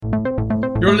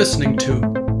You're listening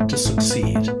to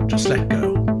Succeed, Just Let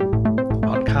Go, a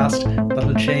podcast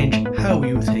that'll change how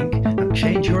you think and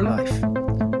change your life.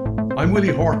 I'm Willie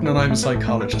Horton and I'm a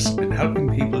psychologist, been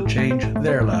helping people change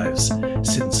their lives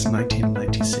since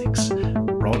 1996.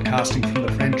 Broadcasting from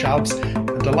the French Alps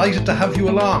and delighted to have you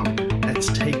along. Let's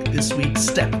take this week's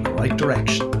step in the right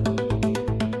direction.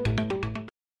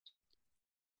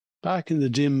 Back in the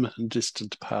dim and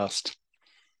distant past,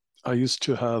 I used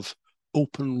to have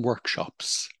open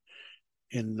workshops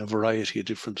in a variety of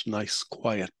different nice,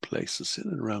 quiet places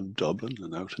in and around Dublin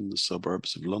and out in the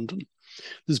suburbs of London.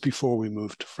 This is before we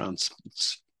moved to France.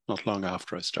 It's not long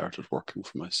after I started working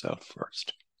for myself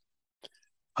first.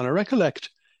 And I recollect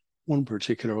one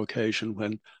particular occasion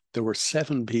when there were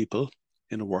 7 people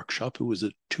in a workshop. It was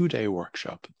a 2-day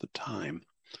workshop at the time.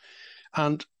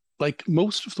 And like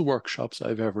most of the workshops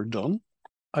I've ever done,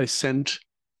 I sent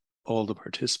all the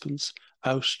participants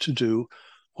out to do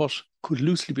what could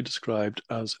loosely be described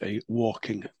as a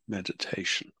walking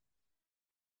meditation.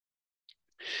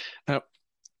 Now,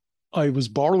 I was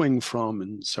borrowing from,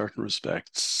 in certain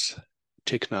respects,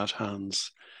 Thich Nhat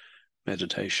Hanh's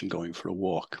meditation, going for a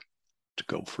walk, to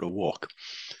go for a walk.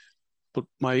 But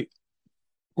my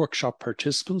workshop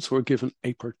participants were given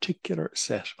a particular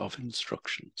set of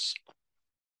instructions.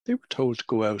 They were told to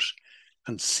go out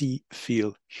and see,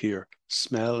 feel, hear,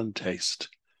 smell, and taste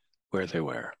where they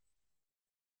were.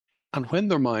 And when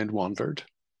their mind wandered,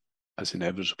 as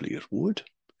inevitably it would,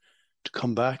 to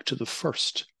come back to the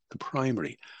first, the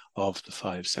primary of the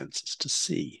 5 senses, to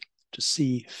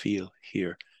see, feel,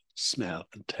 hear, smell,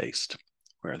 and taste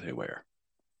where they were.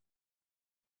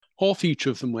 Off each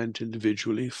of them went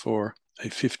individually for a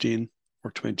 15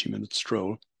 or 20-minute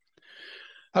stroll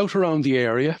out around the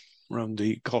area, around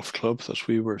the golf club that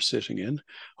we were sitting in,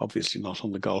 obviously not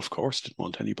on the golf course, didn't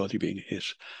want anybody being hit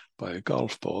by a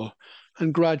golf ball.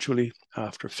 And gradually,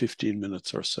 after 15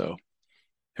 minutes or so,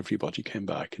 everybody came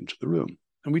back into the room.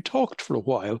 And we talked for a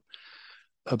while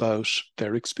about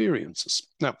their experiences.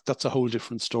 Now, that's a whole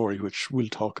different story, which we'll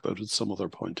talk about at some other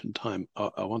point in time.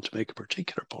 I want to make a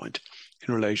particular point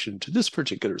in relation to this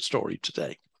particular story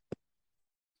today.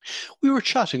 We were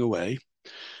chatting away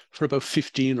for about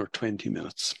 15 or 20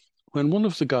 minutes when one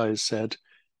of the guys said,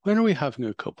 "When are we having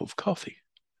a cup of coffee?"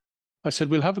 I said,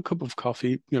 "We'll have a cup of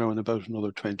coffee, in about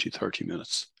another 20, 30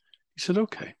 minutes. He said,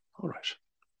 "Okay, all right."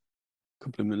 A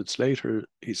couple of minutes later,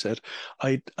 he said,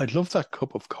 I'd love that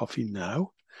cup of coffee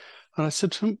now." And I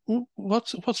said to him, "Well,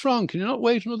 what's wrong? Can you not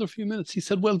wait another few minutes?" He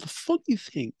said, "Well, the funny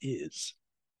thing is,"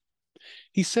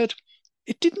 he said,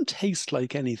 "it didn't taste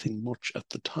like anything much at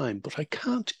the time, but I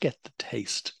can't get the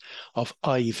taste of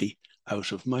ivy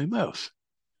out of my mouth."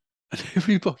 And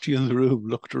everybody in the room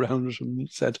looked around at him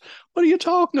and said, "What are you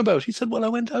talking about?" He said, "Well, I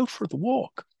went out for the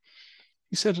walk."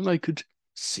 He said, "And I could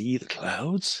see the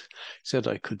clouds." He said,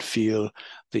 "I could feel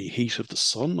the heat of the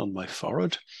sun on my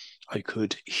forehead. I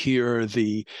could hear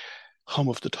the hum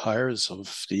of the tires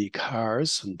of the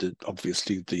cars and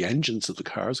obviously the engines of the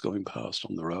cars going past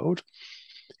on the road."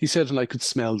 He said, "And I could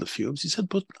smell the fumes." He said,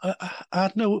 "But I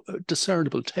had no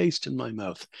discernible taste in my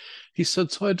mouth." He said,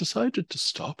 "So I decided to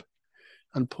stop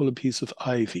and pull a piece of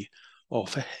ivy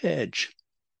off a hedge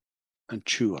and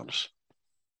chew on it."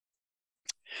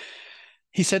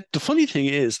 He said, "The funny thing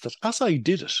is that as I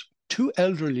did it, 2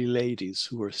 elderly ladies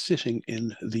who were sitting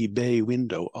in the bay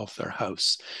window of their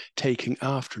house taking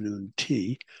afternoon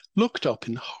tea looked up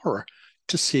in horror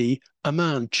to see a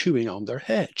man chewing on their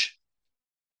hedge."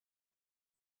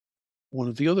 One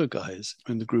of the other guys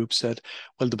in the group said,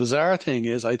 "Well, the bizarre thing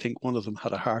is, I think one of them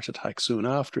had a heart attack soon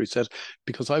after." He said,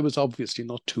 "Because I was obviously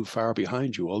not too far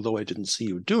behind you, although I didn't see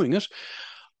you doing it,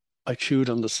 I chewed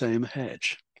on the same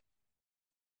hedge."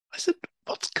 I said,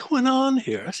 "What's going on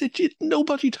here?" I said,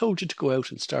 "Nobody told you to go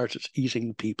out and start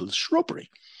eating people's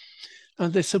shrubbery."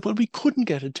 And they said, "Well, we couldn't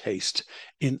get a taste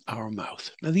in our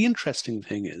mouth." Now, the interesting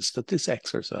thing is that this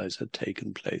exercise had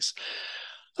taken place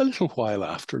a little while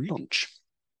after lunch.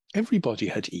 Everybody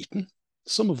had eaten.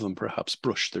 Some of them perhaps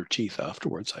brushed their teeth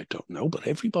afterwards, I don't know, but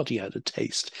everybody had a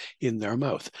taste in their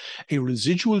mouth, a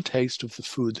residual taste of the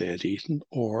food they had eaten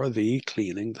or the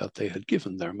cleaning that they had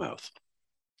given their mouth.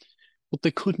 But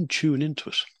they couldn't tune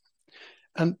into it.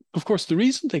 And of course, the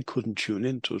reason they couldn't tune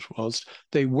into it was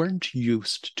they weren't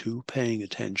used to paying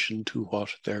attention to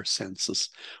what their senses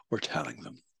were telling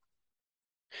them.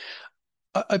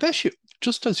 I bet you,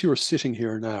 just as you're sitting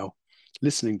here now,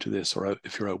 listening to this, or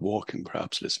if you're out walking,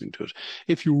 perhaps listening to it,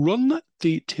 if you run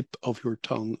the tip of your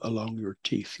tongue along your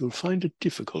teeth, you'll find it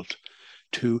difficult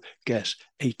to get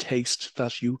a taste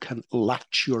that you can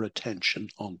latch your attention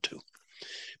onto.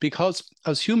 Because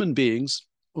as human beings,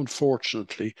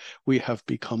 unfortunately, we have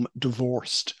become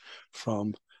divorced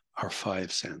from our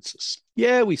five senses.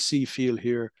 Yeah, we see, feel,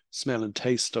 hear, smell, and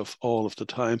taste stuff all of the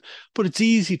time, but it's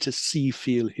easy to see,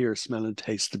 feel, hear, smell, and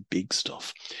taste the big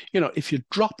stuff. If you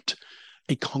dropped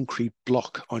a concrete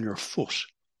block on your foot,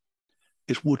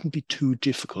 it wouldn't be too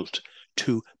difficult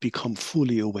to become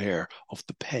fully aware of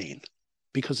the pain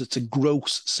because it's a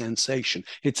gross sensation.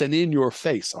 It's an in your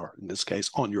face, or in this case,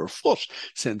 on your foot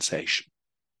sensation.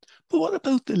 But what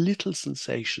about the little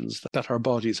sensations that our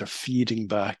bodies are feeding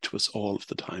back to us all of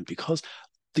the time? Because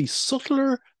the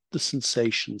subtler the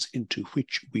sensations into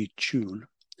which we tune,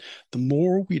 the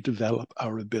more we develop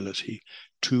our ability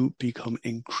to become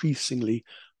increasingly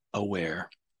aware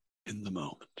in the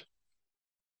moment.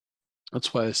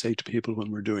 That's why I say to people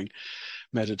when we're doing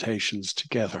meditations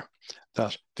together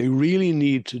that they really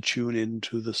need to tune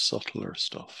into the subtler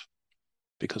stuff,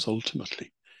 because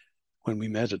ultimately, when we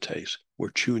meditate, we're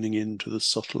tuning into the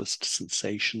subtlest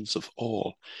sensations of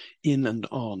all in and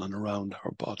on and around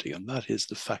our body. And that is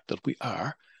the fact that we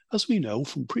are, as we know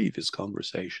from previous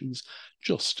conversations,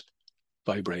 just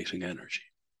vibrating energy.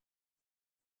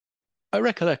 I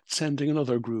recollect sending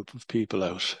another group of people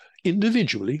out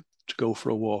individually to go for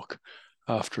a walk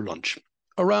after lunch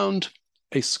around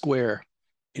a square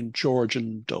in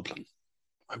Georgian Dublin.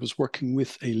 I was working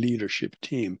with a leadership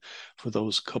team for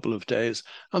those couple of days,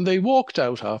 and they walked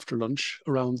out after lunch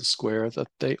around the square that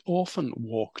they often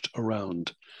walked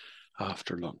around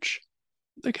after lunch.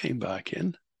 They came back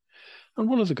in, and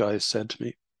one of the guys said to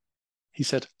me, he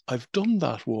said, "I've done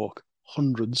that walk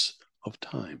hundreds of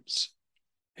times."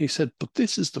 He said, "But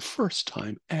this is the first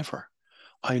time ever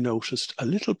I noticed a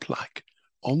little plaque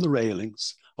on the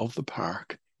railings of the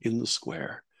park in the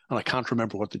square." And I can't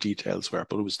remember what the details were,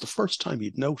 but it was the first time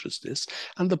he'd noticed this.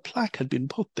 And the plaque had been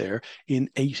put there in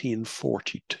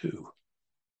 1842.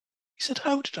 He said,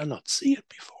 "How did I not see it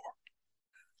before?"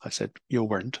 I said, "You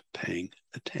weren't paying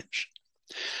attention."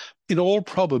 In all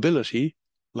probability,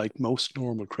 like most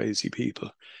normal crazy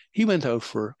people, he went out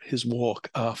for his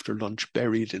walk after lunch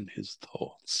buried in his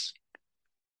thoughts.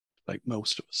 Like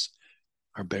most of us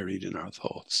are buried in our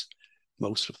thoughts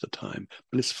most of the time,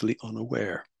 blissfully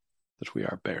unaware that we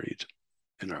are buried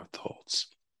in our thoughts.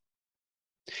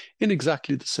 In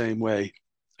exactly the same way,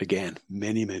 again,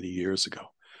 many, many years ago,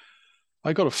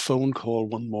 I got a phone call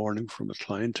one morning from a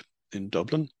client in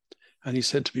Dublin, and he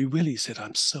said to me, "Willie," he said,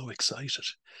 "I'm so excited."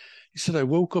 He said, "I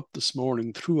woke up this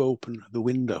morning, threw open the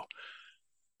window,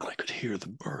 and I could hear the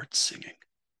birds singing."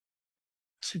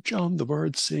 I said, "John, the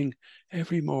birds sing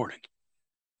every morning.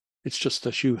 It's just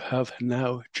that you have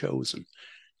now chosen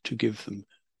to give them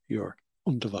your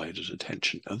undivided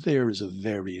attention." Now, there is a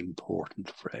very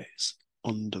important phrase,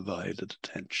 undivided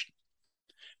attention.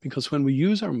 Because when we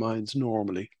use our minds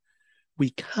normally,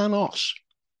 we cannot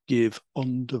give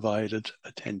undivided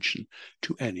attention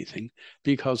to anything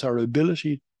because our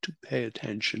ability to pay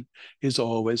attention is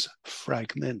always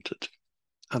fragmented.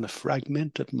 And a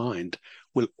fragmented mind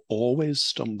will always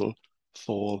stumble,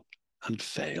 fall, and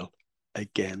fail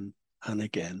again and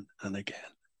again and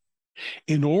again.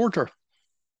 In order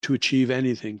to achieve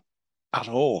anything at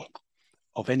all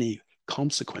of any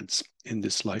consequence in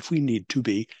this life, we need to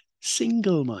be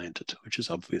single-minded, which is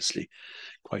obviously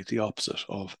quite the opposite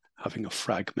of having a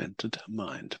fragmented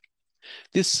mind.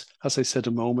 This, as I said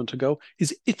a moment ago,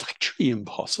 it's actually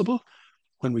impossible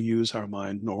when we use our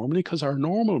mind normally, because our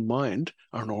normal mind,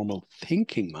 our normal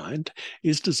thinking mind,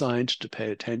 is designed to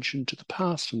pay attention to the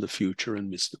past and the future and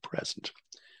miss the present.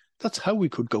 That's how we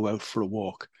could go out for a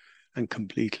walk and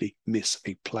completely miss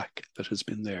a plaque that has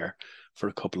been there for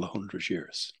a couple of 100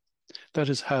 years. That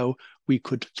is how we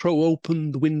could throw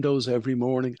open the windows every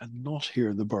morning and not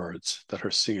hear the birds that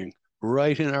are singing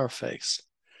right in our face.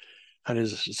 And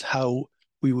it is how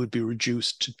we would be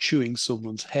reduced to chewing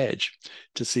someone's hedge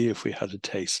to see if we had a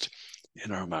taste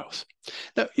in our mouth.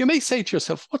 Now, you may say to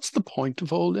yourself, what's the point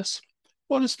of all this?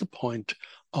 What is the point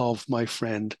of my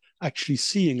friend actually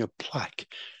seeing a plaque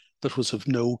that was of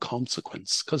no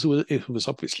consequence? Because it was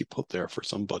obviously put there for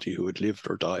somebody who had lived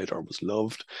or died or was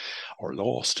loved or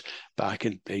lost back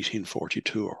in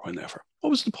 1842 or whenever.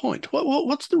 What was the point?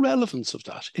 What's the relevance of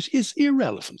that? It is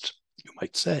irrelevant, you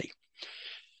might say.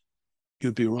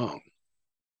 You'd be wrong.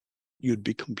 You'd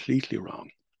be completely wrong.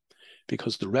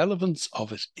 Because the relevance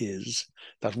of it is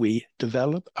that we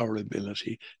develop our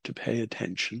ability to pay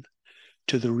attention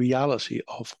to the reality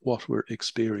of what we're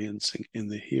experiencing in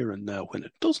the here and now when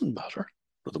it doesn't matter,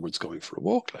 in other words, going for a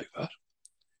walk like that,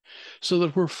 so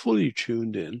that we're fully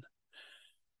tuned in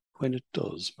when it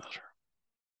does matter.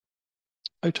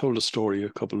 I told a story a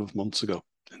couple of months ago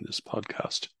in this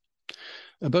podcast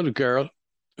about a girl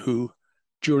who,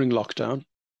 during lockdown,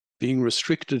 being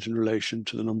restricted in relation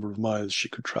to the number of miles she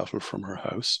could travel from her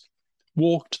house,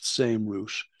 walked the same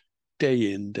route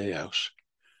day in, day out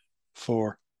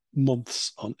for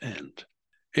months on end.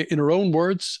 In her own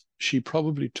words, she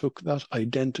probably took that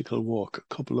identical walk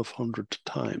a couple of hundred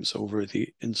times over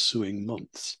the ensuing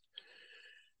months.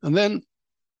 And then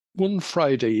one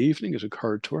Friday evening, it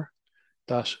occurred to her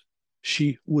that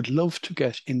she would love to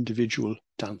get individual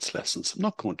dance lessons. I'm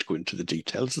not going to go into the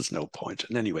details, there's no point.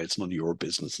 And anyway, it's none of your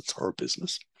business, it's her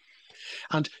business.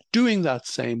 And doing that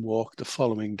same walk the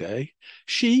following day,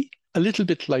 she, a little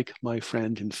bit like my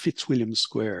friend in Fitzwilliam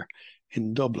Square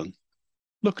in Dublin,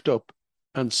 looked up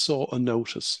and saw a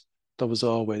notice that was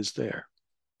always there.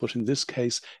 But in this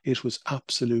case, it was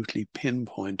absolutely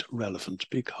pinpoint relevant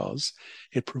because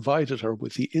it provided her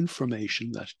with the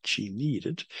information that she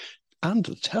needed and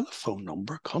the telephone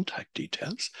number, contact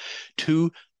details,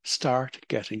 to start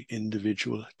getting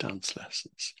individual dance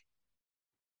lessons.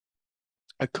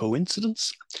 A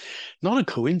coincidence? Not a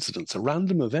coincidence, a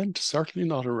random event, certainly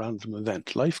not a random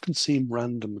event. Life can seem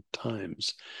random at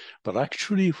times, but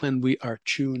actually when we are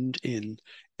tuned in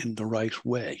the right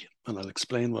way, and I'll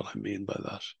explain what I mean by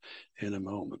that in a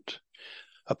moment,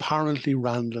 apparently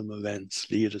random events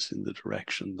lead us in the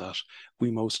direction that we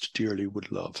most dearly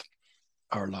would love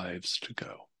our lives to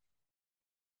go.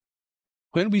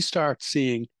 When we start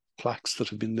seeing plaques that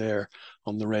have been there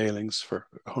on the railings for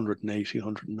 180,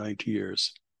 190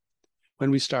 years,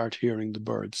 when we start hearing the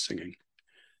birds singing,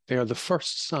 they are the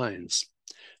first signs,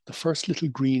 the first little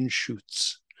green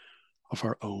shoots of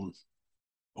our own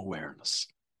awareness.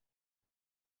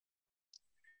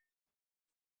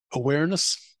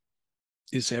 Awareness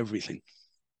is everything.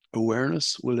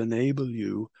 Awareness will enable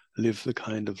you to live the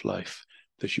kind of life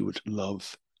that you would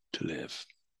love to live.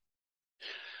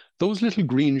 Those little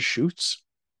green shoots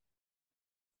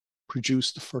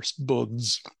produce the first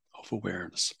buds of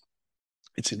awareness.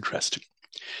 It's interesting.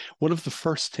 One of the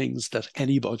first things that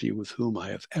anybody with whom I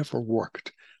have ever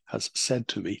worked has said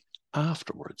to me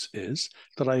afterwards is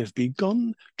that I have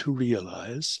begun to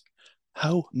realize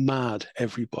how mad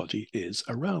everybody is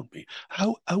around me,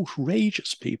 how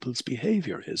outrageous people's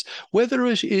behavior is, whether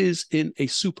it is in a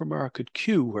supermarket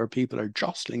queue where people are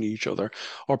jostling each other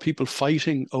or people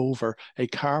fighting over a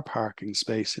car parking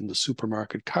space in the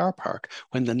supermarket car park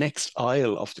when the next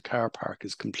aisle of the car park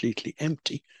is completely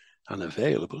empty and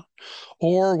available,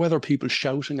 or whether people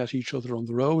shouting at each other on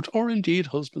the road, or indeed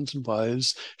husbands and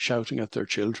wives shouting at their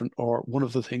children, or one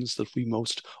of the things that we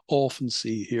most often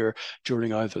see here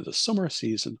during either the summer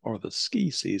season or the ski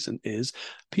season is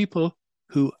people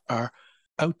who are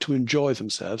out to enjoy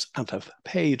themselves and have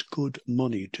paid good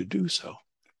money to do so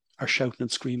are shouting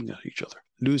and screaming at each other,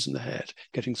 losing the head,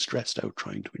 getting stressed out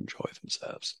trying to enjoy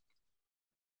themselves.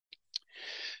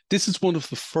 This is one of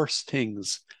the first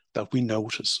things that we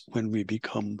notice when we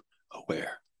become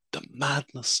aware. The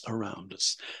madness around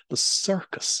us, the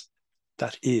circus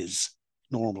that is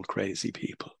normal crazy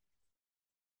people.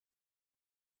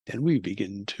 Then we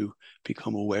begin to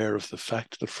become aware of the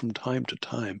fact that from time to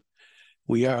time,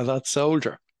 we are that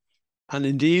soldier. And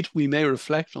indeed, we may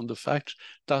reflect on the fact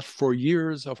that for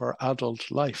years of our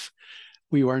adult life,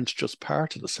 we weren't just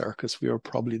part of the circus, we were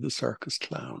probably the circus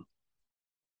clown.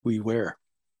 We were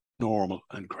normal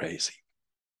and crazy.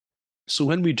 So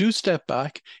when we do step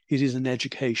back, it is an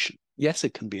education. Yes,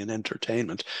 it can be an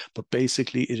entertainment, but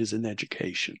basically it is an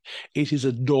education. It is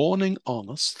a dawning on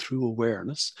us through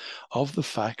awareness of the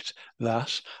fact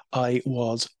that I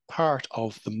was part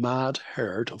of the mad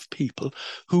herd of people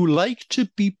who like to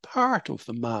be part of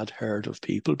the mad herd of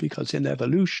people because in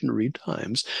evolutionary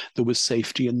times, there was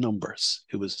safety in numbers.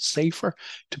 It was safer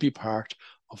to be part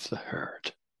of the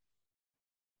herd.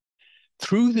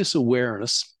 Through this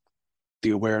awareness, the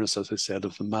awareness, as I said,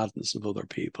 of the madness of other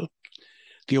people,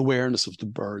 the awareness of the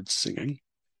birds singing,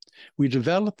 we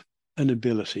develop an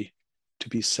ability to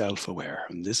be self-aware.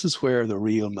 And this is where the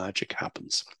real magic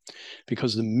happens.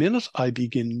 Because the minute I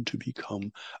begin to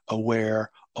become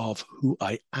aware of who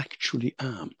I actually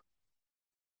am,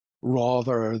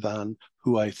 rather than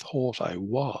who I thought I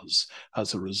was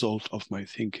as a result of my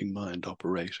thinking mind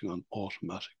operating on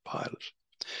automatic pilot,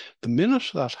 the minute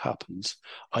that happens,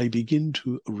 I begin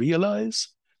to realize,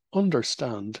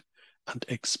 understand, and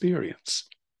experience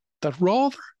that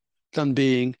rather than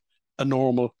being a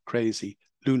normal, crazy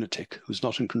lunatic who's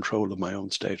not in control of my own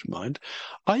state of mind,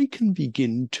 I can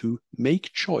begin to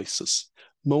make choices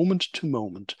moment to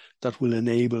moment that will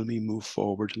enable me move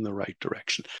forward in the right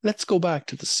direction. Let's go back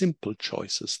to the simple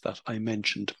choices that I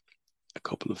mentioned a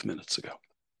couple of minutes ago.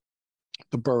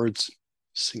 The birds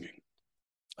singing.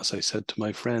 As I said to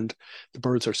my friend, the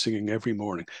birds are singing every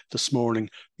morning. This morning,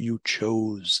 you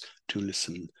chose to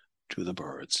listen to the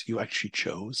birds. You actually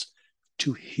chose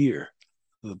to hear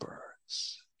the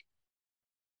birds.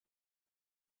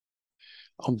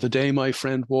 On the day my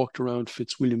friend walked around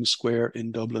Fitzwilliam Square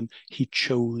in Dublin, he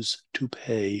chose to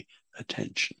pay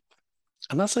attention.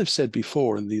 And as I've said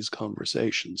before in these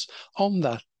conversations, on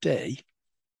that day,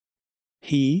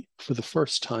 he, for the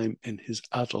first time in his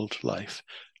adult life,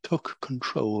 took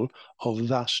control of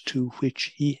that to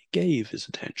which he gave his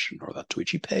attention, or that to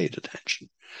which he paid attention.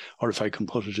 Or if I can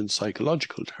put it in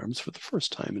psychological terms, for the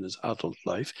first time in his adult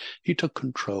life, he took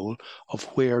control of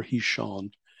where he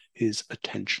shone his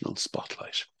attentional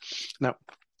spotlight. Now,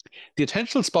 the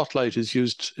attentional spotlight is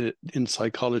used in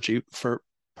psychology for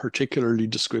particularly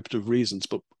descriptive reasons,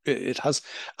 but it has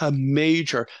a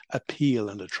major appeal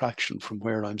and attraction from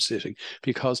where I'm sitting,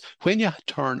 because when you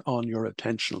turn on your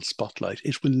attentional spotlight,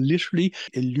 it will literally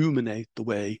illuminate the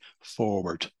way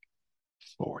forward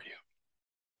for you.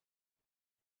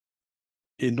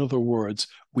 In other words,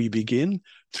 we begin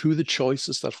through the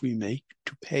choices that we make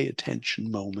to pay attention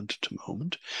moment to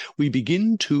moment. We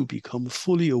begin to become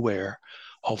fully aware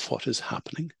of what is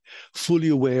happening, fully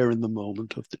aware in the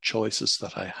moment of the choices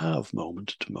that I have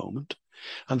moment to moment,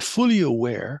 and fully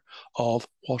aware of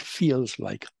what feels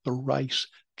like the right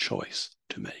choice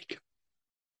to make.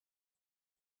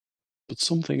 But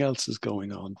something else is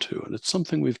going on too, and it's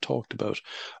something we've talked about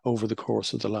over the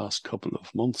course of the last couple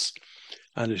of months.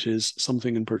 And it is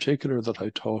something in particular that I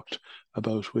talked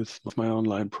about with my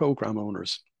online program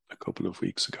owners a couple of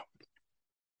weeks ago.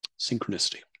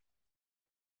 Synchronicity.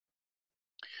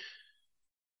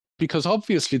 Because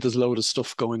obviously there's a load of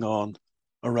stuff going on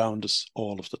around us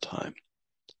all of the time.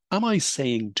 Am I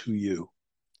saying to you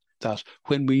that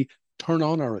when we turn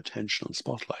on our attentional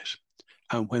spotlight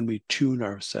and when we tune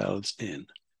ourselves in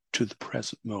to the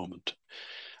present moment,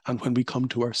 and when we come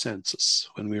to our senses,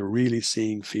 when we're really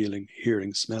seeing, feeling,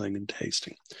 hearing, smelling, and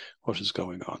tasting what is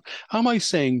going on, am I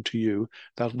saying to you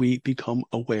that we become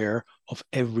aware of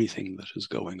everything that is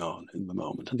going on in the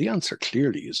moment? And the answer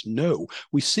clearly is no.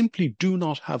 We simply do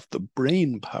not have the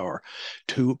brain power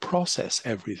to process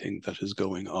everything that is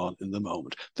going on in the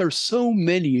moment. There are so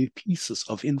many pieces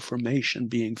of information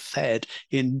being fed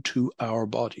into our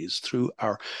bodies through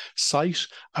our sight,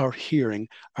 our hearing,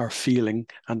 our feeling,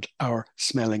 and our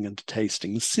smelling and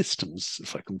tasting systems,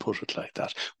 if I can put it like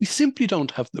that. We simply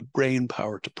don't have the brain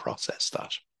power to process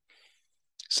that.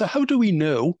 So how do we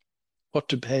know what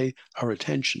to pay our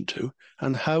attention to,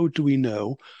 and how do we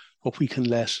know what we can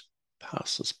let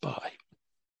pass us by?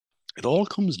 It all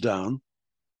comes down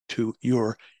to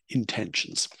your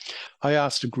intentions. I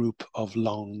asked a group of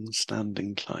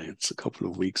long-standing clients a couple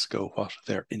of weeks ago what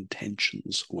their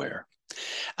intentions were.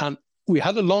 And we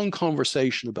had a long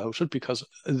conversation about it, because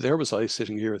there was I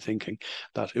sitting here thinking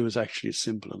that it was actually a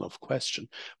simple enough question.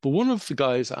 But one of the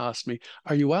guys asked me,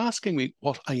 are you asking me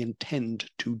what I intend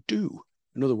to do?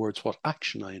 In other words, what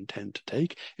action I intend to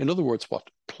take. In other words, what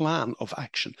plan of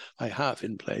action I have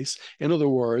in place. In other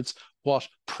words, what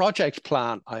project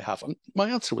plan I have. And my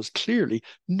answer was clearly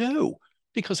no.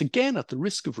 Because again, at the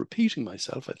risk of repeating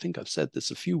myself, I think I've said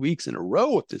this a few weeks in a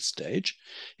row at this stage,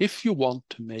 if you want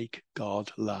to make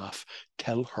God laugh,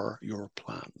 tell her your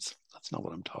plans. That's not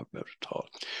what I'm talking about at all.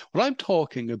 What I'm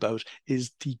talking about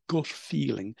is the gut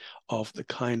feeling of the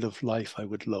kind of life I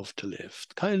would love to live,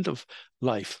 the kind of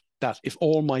life that if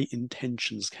all my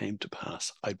intentions came to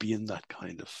pass, I'd be in that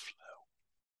kind of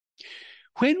flow.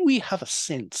 When we have a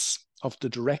sense of the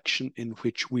direction in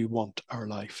which we want our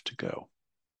life to go,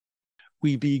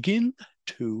 we begin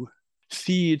to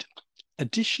feed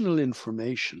additional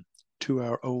information to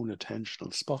our own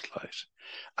attentional spotlight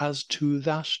as to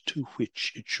that to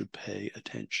which it should pay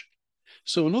attention.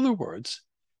 So in other words,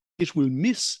 it will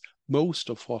miss most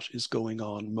of what is going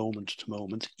on moment to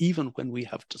moment, even when we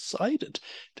have decided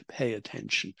to pay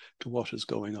attention to what is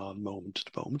going on moment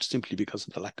to moment, simply because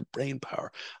of the lack of brain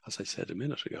power, as I said a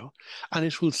minute ago. And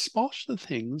it will spot the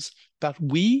things that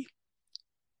we,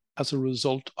 as a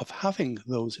result of having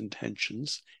those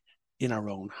intentions in our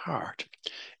own heart,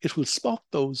 it will spot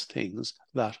those things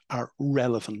that are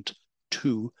relevant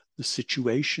to the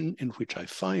situation in which I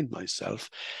find myself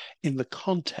in the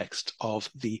context of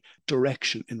the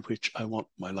direction in which I want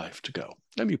my life to go.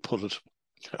 Let me put it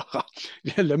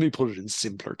in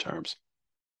simpler terms.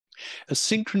 A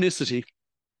synchronicity,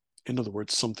 in other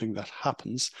words, something that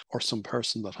happens or some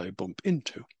person that I bump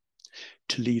into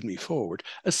to lead me forward.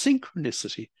 A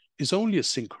synchronicity is only a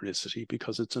synchronicity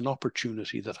because it's an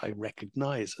opportunity that I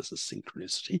recognize as a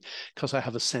synchronicity, because I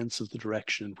have a sense of the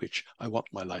direction in which I want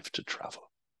my life to travel.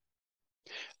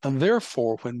 And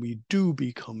therefore, when we do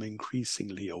become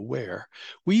increasingly aware,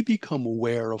 we become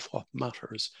aware of what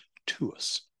matters to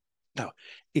us. Now,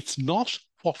 it's not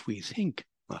what we think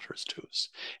matters to us.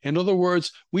 In other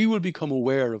words, we will become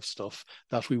aware of stuff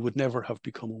that we would never have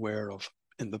become aware of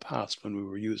in the past when we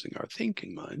were using our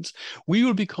thinking minds. We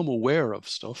will become aware of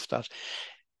stuff that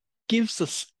gives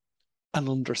us an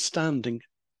understanding,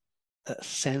 a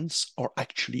sense, or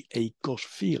actually a gut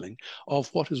feeling of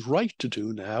what is right to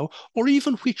do now, or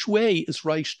even which way is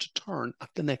right to turn at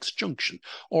the next junction,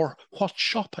 or what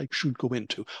shop I should go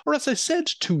into. Or as I said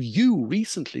to you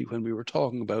recently when we were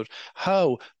talking about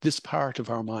how this part of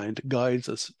our mind guides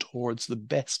us towards the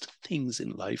best things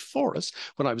in life for us,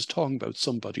 when I was talking about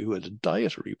somebody who had a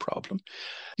dietary problem,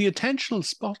 the attentional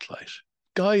spotlight,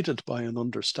 guided by an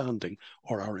understanding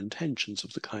or our intentions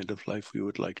of the kind of life we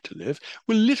would like to live,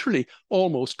 will literally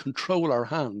almost control our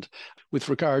hand with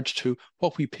regard to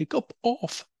what we pick up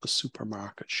off a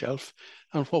supermarket shelf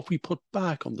and what we put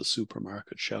back on the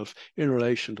supermarket shelf in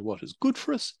relation to what is good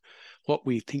for us, what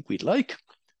we think we'd like,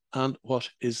 and what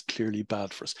is clearly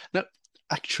bad for us. Now,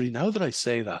 actually, now that I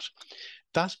say that,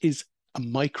 that is a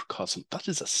microcosm, that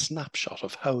is a snapshot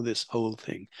of how this whole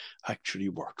thing actually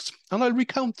works. And I'll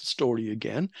recount the story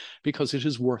again because it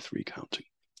is worth recounting.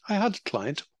 I had a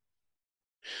client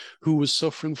who was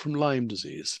suffering from Lyme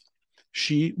disease.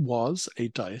 She was a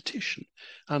dietitian,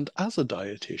 and as a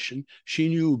dietitian, she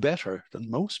knew better than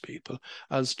most people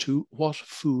as to what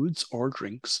foods or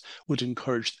drinks would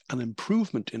encourage an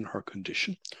improvement in her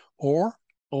condition, or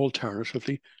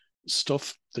alternatively,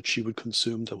 stuff that she would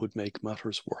consume that would make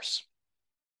matters worse.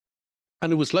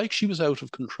 And it was like she was out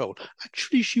of control.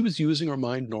 Actually, she was using her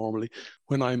mind normally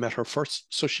when I met her first,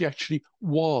 so she actually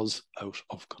was out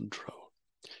of control.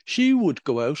 She would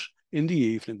go out in the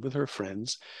evening with her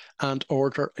friends and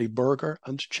order a burger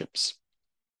and chips,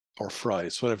 or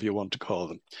fries, whatever you want to call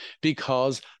them,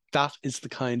 because that is the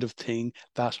kind of thing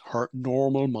that her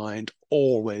normal mind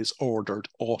always ordered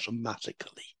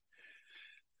automatically.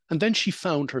 And then she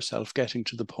found herself getting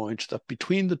to the point that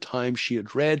between the time she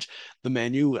had read the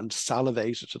menu and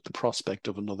salivated at the prospect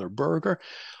of another burger,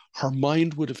 her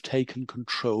mind would have taken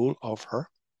control of her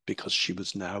because she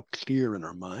was now clear in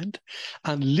her mind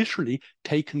and literally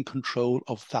taken control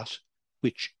of that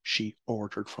which she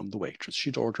ordered from the waitress.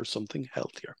 She'd order something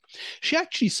healthier. She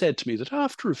actually said to me that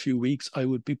after a few weeks, I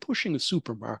would be pushing a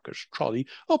supermarket trolley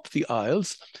up the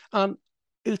aisles, and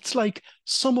it's like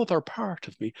some other part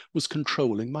of me was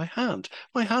controlling my hand.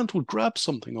 My hand would grab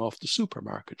something off the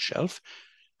supermarket shelf,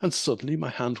 and suddenly my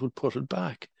hand would put it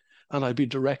back, and I'd be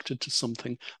directed to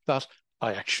something that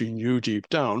I actually knew deep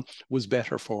down was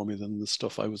better for me than the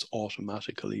stuff I was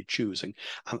automatically choosing.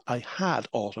 And I had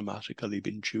automatically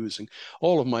been choosing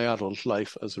all of my adult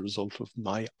life as a result of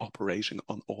my operating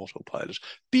on autopilot,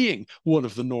 being one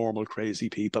of the normal crazy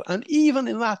people. And even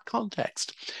in that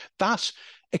context, that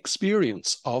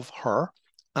experience of her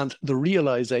and the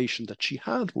realization that she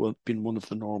had been one of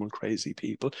the normal crazy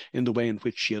people in the way in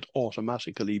which she had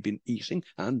automatically been eating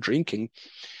and drinking,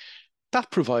 that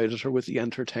provided her with the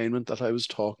entertainment that I was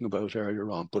talking about earlier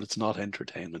on. But it's not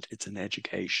entertainment, it's an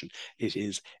education. It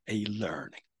is a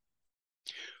learning.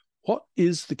 What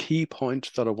is the key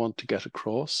point that I want to get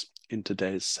across in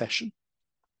today's session?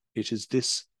 It is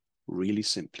this, really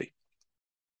simply.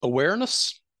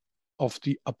 Awareness of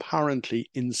the apparently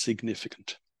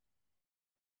insignificant,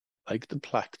 like the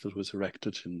plaque that was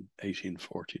erected in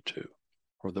 1842,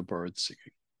 or the birds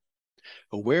singing.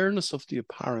 Awareness of the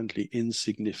apparently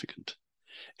insignificant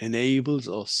enables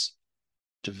us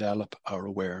to develop our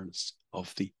awareness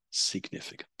of the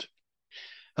significant.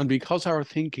 And because our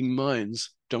thinking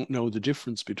minds don't know the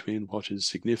difference between what is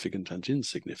significant and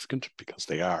insignificant, because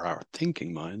they are our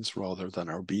thinking minds rather than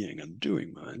our being and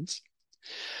doing minds,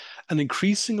 an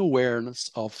increasing awareness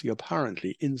of the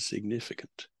apparently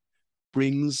insignificant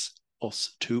brings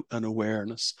us to an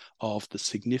awareness of the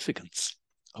significance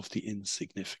of the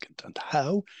insignificant, and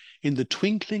how, in the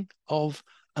twinkling of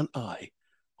an eye,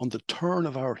 on the turn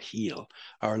of our heel,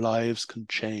 our lives can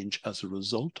change as a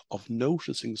result of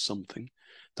noticing something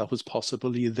that was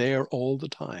possibly there all the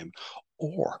time,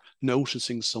 or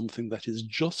noticing something that is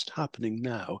just happening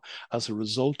now as a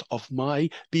result of my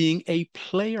being a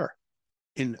player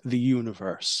in the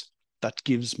universe that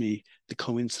gives me the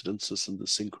coincidences and the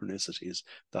synchronicities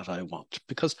that I want.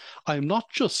 Because I am not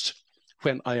just,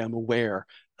 when I am aware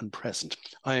and present,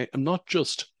 I am not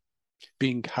just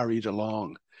being carried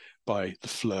along by the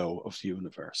flow of the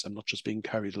universe. I'm not just being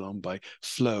carried along by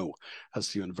flow, as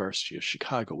the University of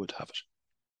Chicago would have it.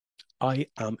 I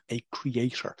am a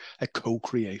creator, a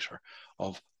co-creator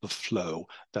of the flow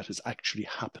that is actually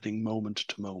happening moment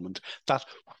to moment. That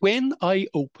when I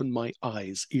open my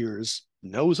eyes, ears,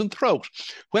 nose and throat,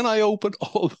 when I open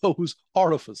all those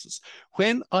orifices,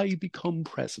 when I become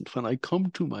present, when I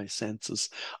come to my senses,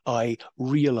 I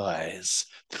realize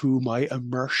through my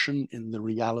immersion in the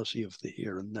reality of the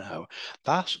here and now,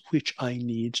 that which I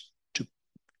need to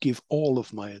give all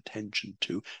of my attention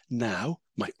to now,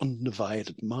 my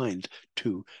undivided mind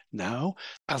to now,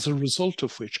 as a result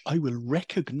of which I will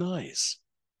recognize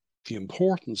the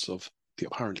importance of the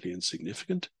apparently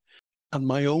insignificant, and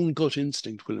my own gut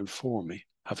instinct will inform me,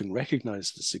 having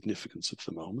recognized the significance of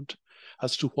the moment,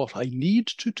 as to what I need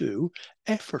to do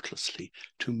effortlessly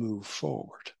to move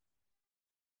forward.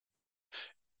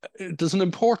 There's an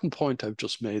important point I've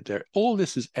just made there. All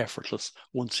this is effortless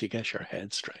once you get your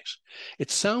head straight. It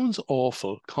sounds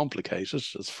awful complicated,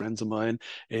 as friends of mine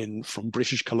from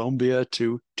British Columbia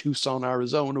to Tucson,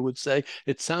 Arizona would say.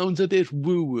 It sounds a bit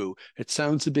woo-woo. It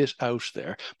sounds a bit out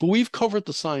there. But we've covered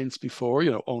the science before.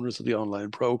 Owners of the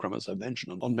online program, as I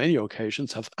mentioned, on many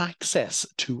occasions have access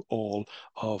to all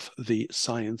of the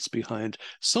science behind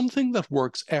something that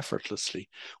works effortlessly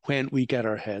when we get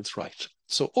our heads right.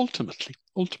 So ultimately,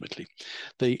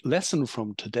 the lesson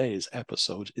from today's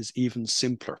episode is even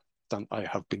simpler than I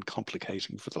have been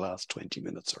complicating for the last 20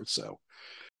 minutes or so.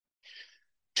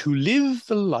 To live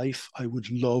the life I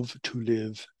would love to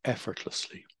live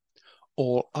effortlessly,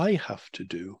 all I have to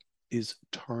do is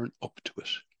turn up to it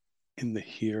in the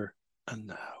here and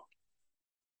now.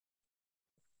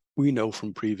 We know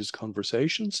from previous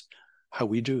conversations how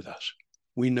we do that.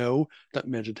 We know that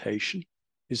meditation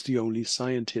is the only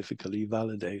scientifically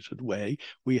validated way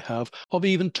we have of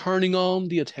even turning on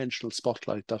the attentional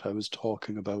spotlight that I was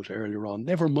talking about earlier on,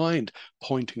 never mind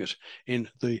pointing it in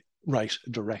the right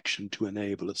direction to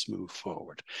enable us move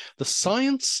forward. The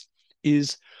science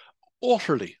is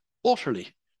utterly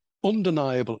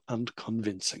undeniable and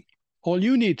convincing. All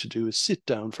you need to do is sit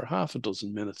down for half a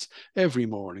dozen minutes every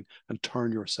morning and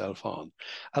turn yourself on,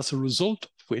 as a result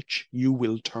of which you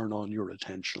will turn on your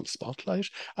attentional spotlight,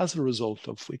 as a result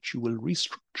of which you will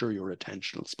restructure your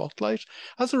attentional spotlight,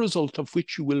 as a result of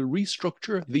which you will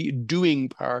restructure the doing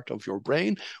part of your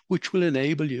brain, which will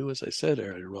enable you, as I said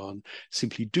earlier on,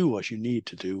 simply do what you need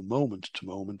to do moment to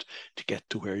moment to get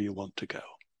to where you want to go.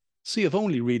 So you have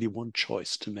only really one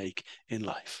choice to make in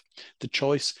life, the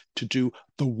choice to do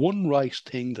the one right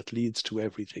thing that leads to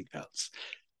everything else.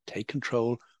 Take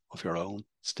control of your own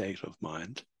state of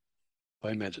mind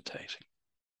by meditating,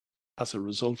 as a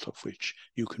result of which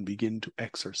you can begin to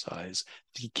exercise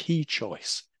the key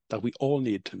choice that we all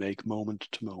need to make moment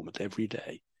to moment every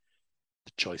day,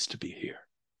 the choice to be here.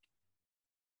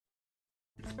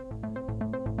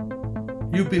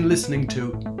 You've been listening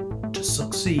to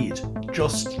Succeed,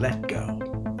 Just Let Go.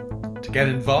 To get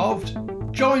involved,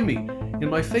 join me in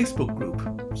my Facebook group,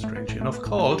 strangely enough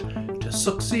called To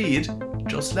Succeed,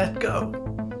 Just Let Go.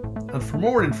 And for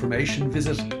more information,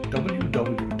 visit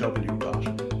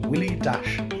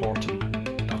www.willie-horton.com.